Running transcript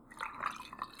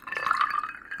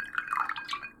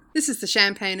This is the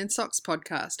Champagne and Socks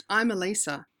podcast. I'm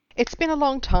Elisa. It's been a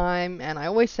long time, and I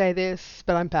always say this,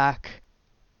 but I'm back.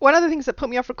 One of the things that put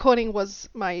me off recording was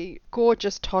my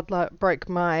gorgeous toddler broke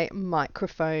my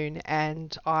microphone,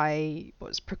 and I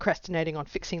was procrastinating on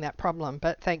fixing that problem.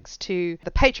 But thanks to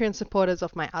the Patreon supporters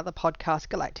of my other podcast,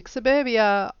 Galactic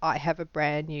Suburbia, I have a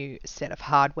brand new set of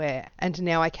hardware, and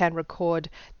now I can record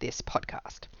this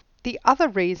podcast. The other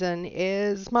reason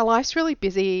is my life's really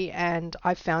busy and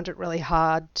I've found it really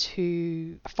hard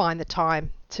to find the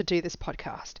time to do this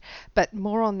podcast. But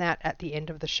more on that at the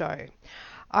end of the show.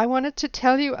 I wanted to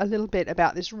tell you a little bit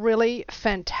about this really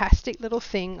fantastic little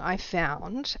thing I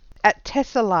found at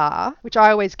Tesla, which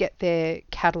I always get their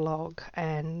catalogue,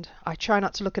 and I try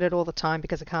not to look at it all the time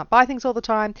because I can't buy things all the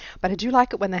time, but I do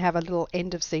like it when they have a little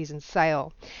end of season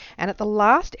sale. And at the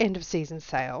last end of season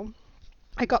sale,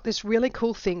 I got this really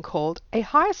cool thing called a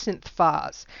hyacinth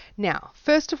vase. Now,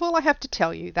 first of all, I have to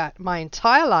tell you that my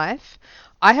entire life,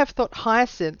 I have thought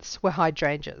hyacinths were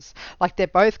hydrangeas. Like they're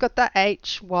both got the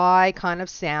HY kind of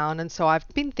sound, and so I've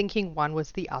been thinking one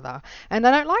was the other. And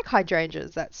I don't like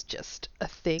hydrangeas, that's just a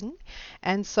thing.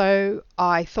 And so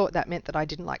I thought that meant that I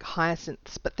didn't like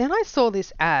hyacinths. But then I saw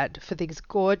this ad for these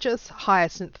gorgeous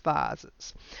hyacinth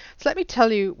vases. So let me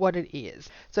tell you what it is.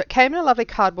 So it came in a lovely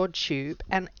cardboard tube,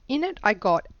 and in it I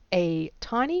got a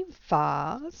tiny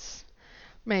vase,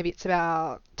 maybe it's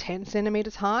about 10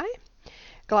 centimeters high,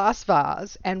 glass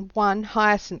vase, and one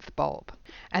hyacinth bulb.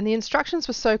 And the instructions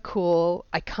were so cool.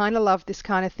 I kind of love this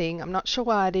kind of thing. I'm not sure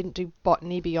why I didn't do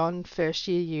botany beyond first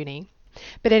year uni.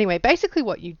 But anyway, basically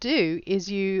what you do is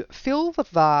you fill the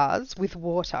vase with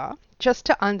water just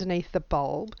to underneath the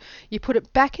bulb. You put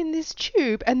it back in this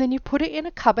tube and then you put it in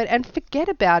a cupboard and forget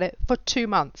about it for 2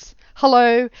 months.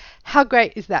 Hello, how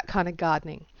great is that kind of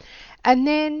gardening? And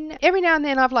then every now and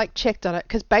then I've checked on it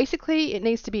because basically it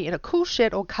needs to be in a cool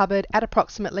shed or cupboard at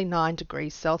approximately 9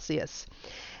 degrees Celsius.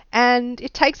 And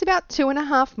it takes about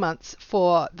 2.5 months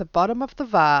for the bottom of the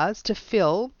vase to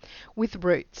fill with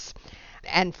roots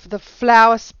and for the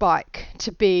flower spike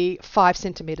to be 5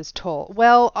 centimeters tall.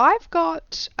 Well, I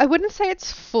wouldn't say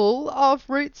it's full of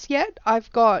roots yet.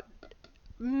 I've got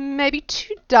maybe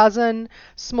 24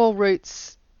 small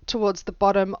roots towards the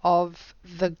bottom of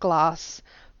the glass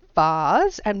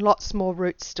vase and lots more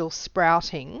roots still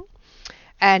sprouting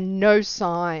and no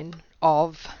sign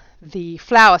of the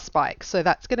flower spike. So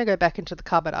that's going to go back into the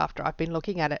cupboard after I've been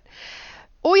looking at it.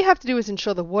 All you have to do is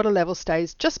ensure the water level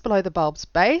stays just below the bulb's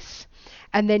base,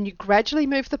 and then you gradually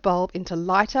move the bulb into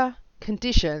lighter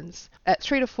conditions at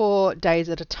 3 to 4 days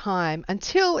at a time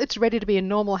until it's ready to be in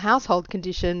normal household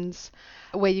conditions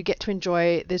where you get to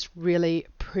enjoy this really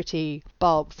pretty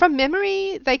bulb. From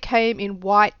memory, they came in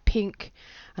white, pink,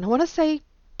 and I want to say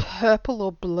purple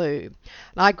or blue.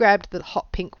 And I grabbed the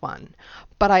hot pink one,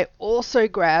 but I also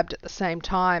grabbed at the same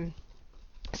time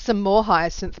some more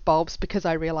hyacinth bulbs because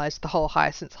I realized the whole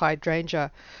hyacinth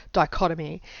hydrangea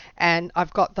dichotomy, and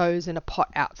I've got those in a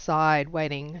pot outside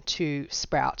waiting to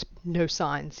sprout. No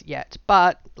signs yet,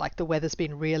 but the weather's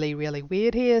been really, really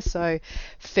weird here, so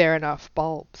fair enough,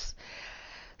 bulbs.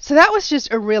 So that was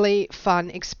just a really fun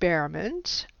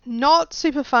experiment. Not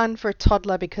super fun for a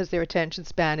toddler because their attention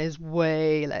span is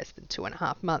way less than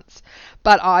 2.5 months,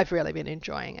 but I've really been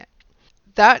enjoying it.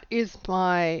 That is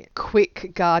my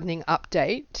quick gardening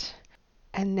update.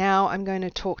 And now I'm going to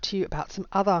talk to you about some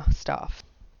other stuff.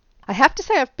 I have to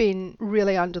say I've been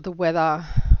really under the weather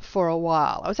for a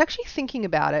while. I was actually thinking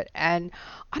about it and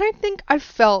I don't think I've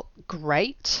felt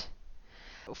great,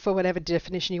 for whatever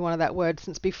definition you want of that word,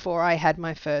 since before I had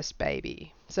my first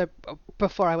baby. So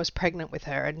before I was pregnant with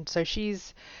her. And so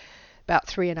she's about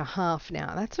 3.5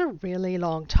 now. That's a really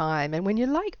long time. And when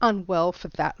you're unwell for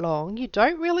that long, you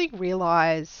don't really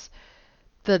realize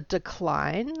the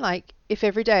decline. If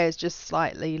every day is just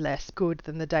slightly less good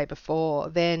than the day before,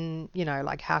 then,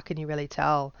 how can you really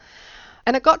tell?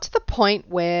 And it got to the point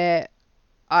where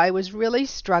I was really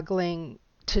struggling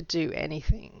to do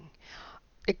anything.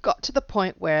 It got to the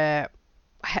point where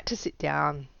I had to sit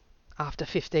down after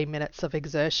 15 minutes of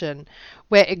exertion,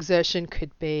 where exertion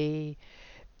could be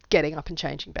getting up and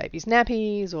changing baby's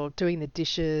nappies or doing the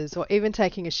dishes or even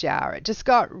taking a shower. It just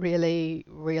got really,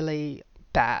 really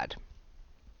bad.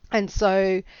 And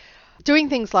so doing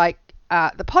things like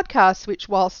the podcast, which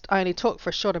whilst I only talk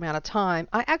for a short amount of time,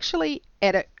 I actually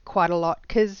edit quite a lot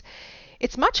because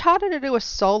it's much harder to do a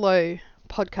solo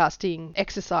podcasting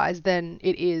exercise than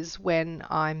it is when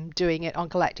I'm doing it on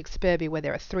Galactic Suburbia where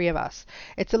there are 3 of us.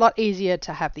 It's a lot easier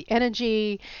to have the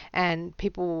energy and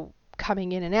people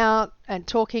coming in and out and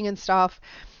talking and stuff.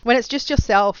 When it's just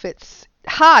yourself, it's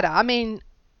harder. I mean,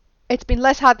 It's been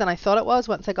less hard than I thought it was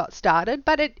once I got started,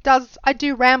 but I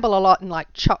do ramble a lot and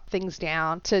like chop things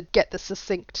down to get the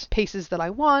succinct pieces that I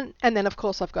want. And then of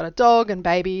course I've got a dog and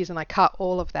babies and I cut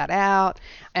all of that out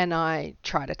and I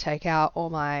try to take out all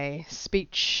my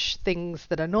speech things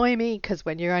that annoy me, because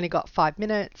when you only got 5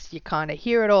 minutes, you kind of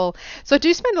hear it all. So I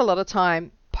do spend a lot of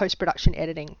time post-production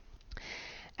editing.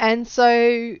 And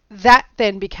so that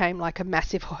then became like a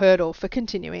massive hurdle for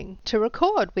continuing to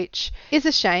record, which is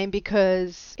a shame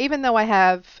because even though I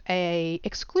have a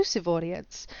exclusive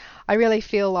audience, I really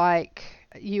feel like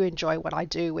you enjoy what I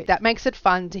do. That makes it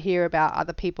fun to hear about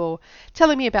other people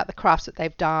telling me about the crafts that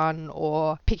they've done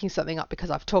or picking something up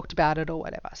because I've talked about it or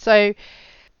whatever. So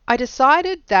I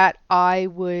decided that I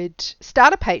would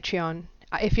start a Patreon.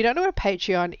 If you don't know what a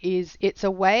Patreon is, it's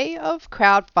a way of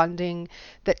crowdfunding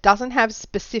that doesn't have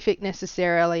specific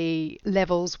necessarily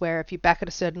levels where if you back at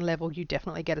a certain level, you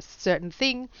definitely get a certain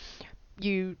thing.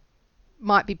 You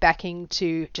might be backing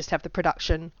to just have the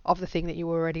production of the thing that you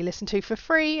already listen to for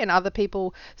free, and other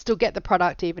people still get the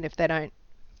product even if they don't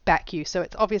back you. So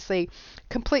it's obviously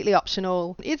completely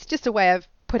optional. It's just a way of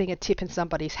putting a tip in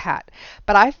somebody's hat.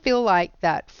 But I feel like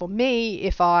that for me,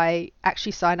 if I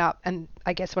actually sign up, and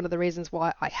I guess one of the reasons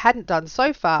why I hadn't done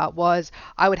so far was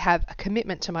I would have a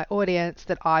commitment to my audience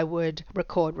that I would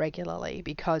record regularly,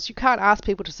 because you can't ask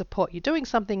people to support you doing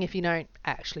something if you don't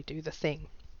actually do the thing.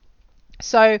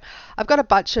 So I've got a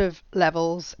bunch of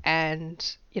levels, and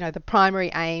the primary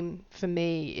aim for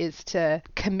me is to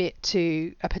commit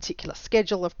to a particular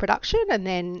schedule of production, and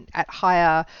then at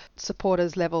higher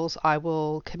supporters levels I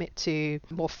will commit to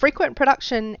more frequent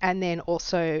production, and then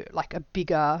also like a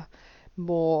bigger,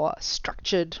 more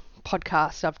structured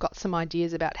podcast. I've got some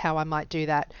ideas about how I might do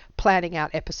that, planning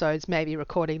out episodes, maybe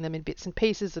recording them in bits and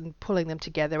pieces and pulling them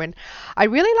together. And I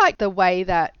really like the way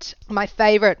that my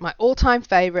all-time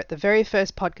favorite, the very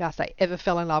first podcast I ever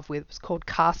fell in love with was called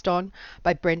Cast On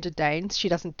by Brenda Danes. She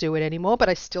doesn't do it anymore, but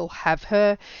I still have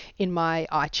her in my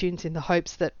iTunes in the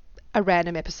hopes that a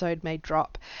random episode may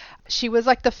drop. She was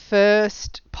like the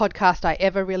first podcast I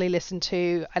ever really listened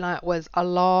to, and it was a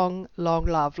long, long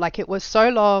love. Like, it was so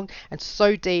long and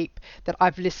so deep that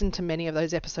I've listened to many of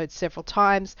those episodes several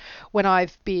times when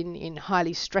I've been in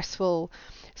highly stressful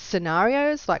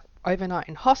scenarios, like overnight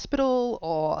in hospital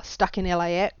or stuck in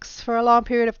LAX for a long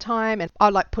period of time, and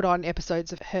I'd like put on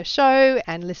episodes of her show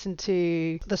and listen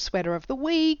to the sweater of the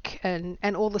week and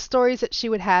all the stories that she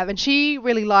would have. And she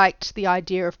really liked the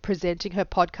idea of presenting her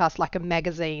podcast like a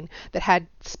magazine that had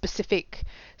specific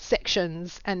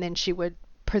sections, and then she would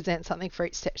present something for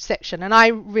each section. And I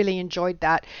really enjoyed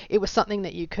that. It was something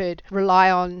that you could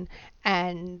rely on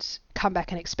and come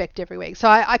back and expect every week. So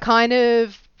I kind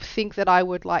of think that I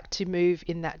would like to move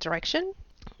in that direction.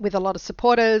 With a lot of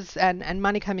supporters and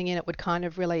money coming in, it would kind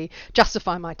of really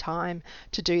justify my time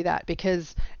to do that,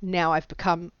 because now I've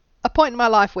become a point in my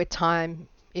life where time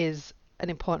is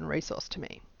an important resource to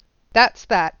me. That's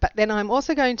that. But then I'm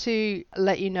also going to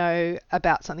let you know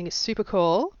about something super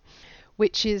cool,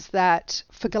 which is that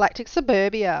for Galactic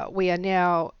Suburbia, we are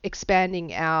now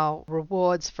expanding our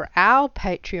rewards for our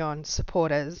Patreon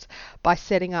supporters by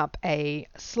setting up a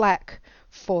Slack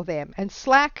for them. And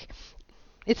Slack,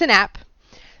 it's an app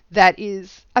that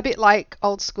is a bit like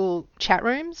old school chat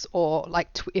rooms, or like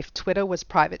if Twitter was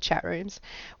private chat rooms,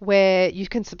 where you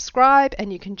can subscribe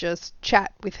and you can just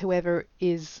chat with whoever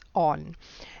is on.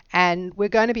 And we're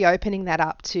going to be opening that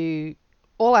up to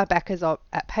all our backers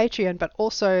at Patreon, but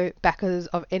also backers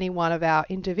of any one of our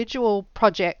individual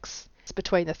projects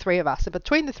between the three of us. So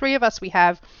between the three of us, we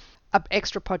have an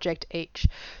extra project each.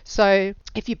 So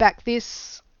if you back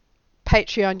this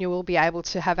Patreon, you will be able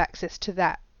to have access to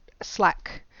that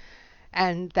Slack,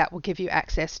 and that will give you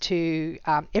access to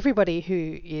everybody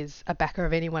who is a backer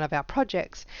of any one of our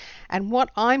projects. And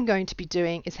what I'm going to be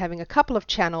doing is having a couple of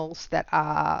channels that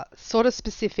are sort of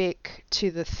specific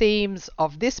to the themes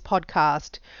of this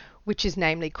podcast, which is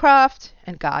namely craft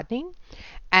and gardening,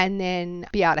 and then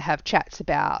be able to have chats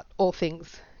about all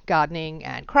things gardening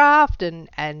and craft,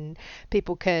 and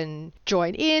people can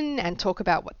join in and talk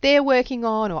about what they're working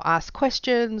on, or ask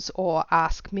questions, or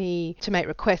ask me to make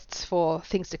requests for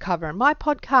things to cover in my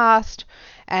podcast.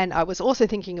 And I was also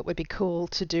thinking it would be cool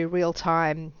to do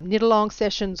real-time knit-along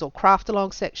sessions or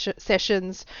craft-along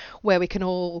sessions where we can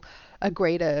all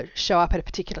agree to show up at a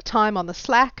particular time on the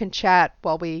Slack and chat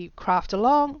while we craft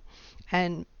along,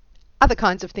 and other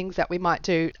kinds of things that we might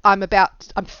do. I'm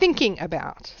thinking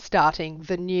about starting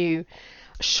the new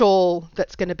shawl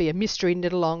that's going to be a mystery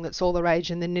knit along that's all the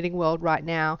rage in the knitting world right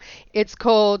now. It's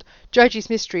called Joji's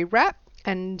Mystery Wrap,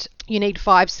 and You need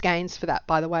 5 skeins for that,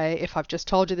 by the way, if I've just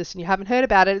told you this and you haven't heard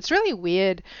about it. It's really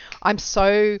weird. I'm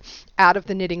so out of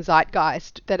the knitting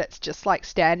zeitgeist that it's just like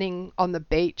standing on the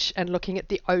beach and looking at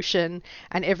the ocean,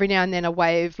 and every now and then a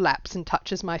wave laps and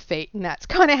touches my feet. And that's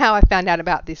kind of how I found out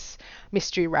about this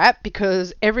mystery wrap,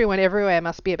 because everyone everywhere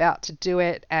must be about to do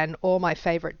it, and all my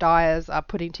favorite dyers are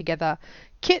putting together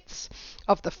kits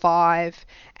of the 5.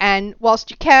 And whilst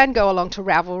you can go along to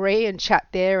Ravelry and chat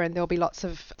there, and there'll be lots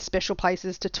of special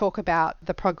places to talk about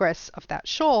the progress of that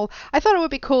shawl, I thought it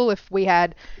would be cool if we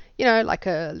had, you know, like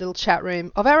a little chat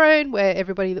room of our own where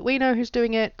everybody that we know who's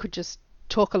doing it could just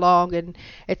talk along, and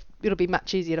it'll be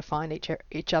much easier to find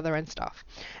each other and stuff.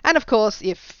 And of course,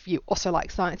 if you also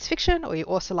like science fiction, or you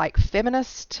also like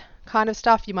feminist kind of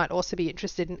stuff, you might also be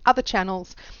interested in other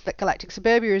channels that Galactic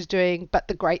Suburbia is doing. But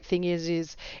the great thing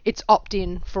is it's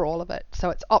opt-in for all of it.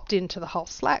 So it's opt-in to the whole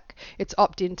Slack, it's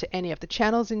opt-in to any of the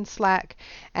channels in Slack,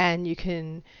 and you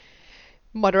can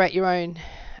moderate your own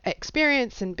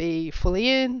experience and be fully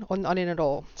in or not in at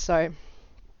all. So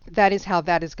that is how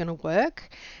that is going to work.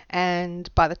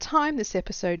 And by the time this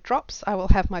episode drops, I will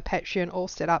have my Patreon all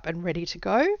set up and ready to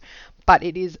go. But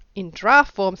it is in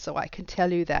draft form, so I can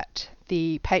tell you that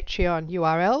the Patreon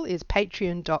URL is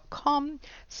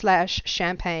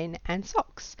patreon.com/champagne and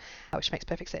socks, which makes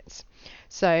perfect sense.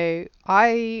 So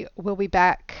I will be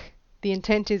back. The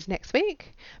intent is next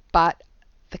week, but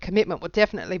the commitment will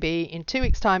definitely be in 2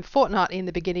 weeks' time, fortnight in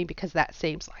the beginning, because that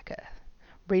seems like a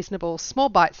reasonable, small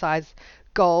bite-sized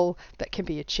goal that can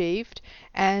be achieved.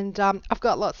 And I've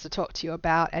got lots to talk to you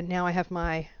about, and now I have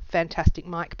my fantastic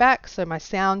mic back, so my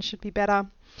sound should be better.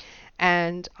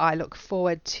 And I look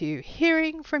forward to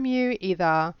hearing from you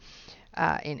either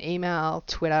in email,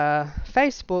 Twitter,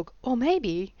 Facebook, or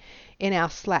maybe in our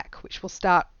Slack, which will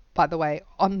start, by the way,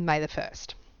 on May the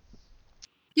 1st.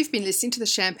 You've been listening to the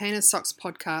Champagne and Socks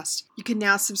podcast. You can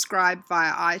now subscribe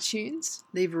via iTunes,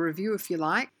 leave a review if you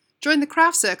like, join the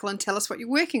craft circle and tell us what you're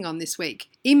working on this week.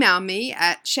 Email me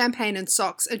at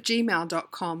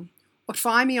champagneandsocks@gmail.com or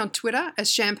find me on Twitter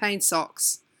as Champagne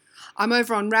Socks. I'm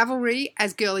over on Ravelry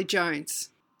as Girly Jones.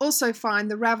 Also find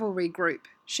the Ravelry group,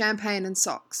 Champagne and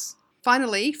Socks.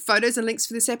 Finally, photos and links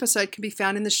for this episode can be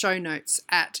found in the show notes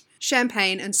at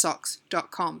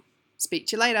champagneandsocks.com. Speak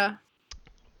to you later.